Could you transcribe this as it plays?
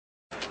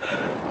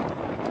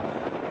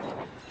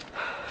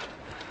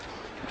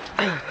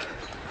Alright,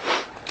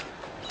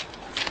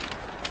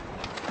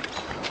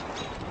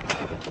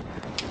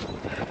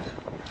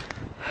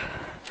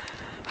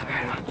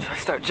 I'll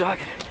start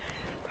jogging.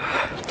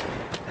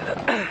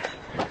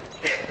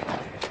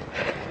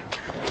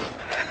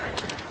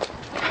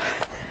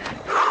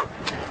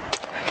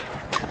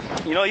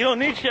 You know, you don't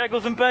need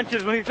shackles and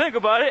benches when you think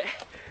about it,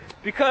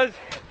 because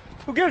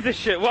who gives a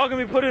shit? We're all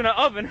gonna be put in an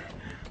oven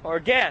or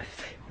gas.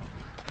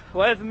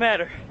 Why does it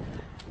matter?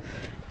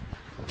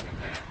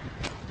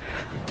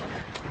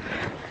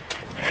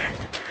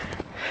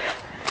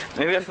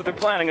 Maybe that's what they're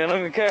planning, I don't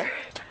even care.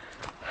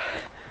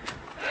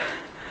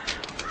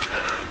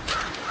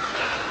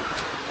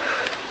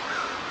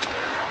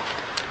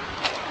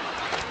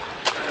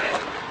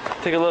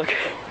 Take a look.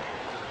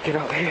 Get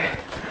out here.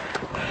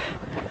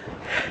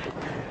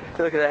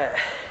 Look at that.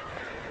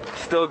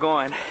 Still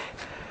going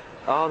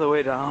all the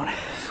way down.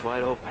 It's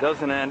wide open.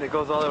 Doesn't end. It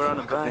goes all the way around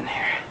the bend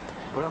here.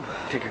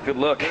 Take a good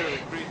look.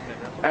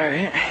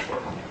 Alright.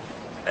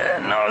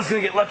 No, it's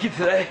gonna get lucky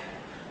today.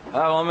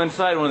 Well, I'm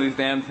inside one of these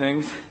damn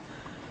things.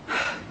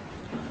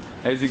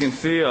 As you can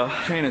see, the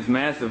train is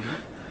massive.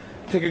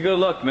 Take a good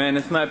look, man.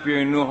 This might be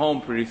your new home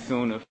pretty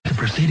soon. The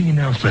preceding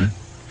announcement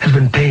has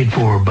been paid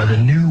for by the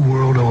New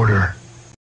World Order.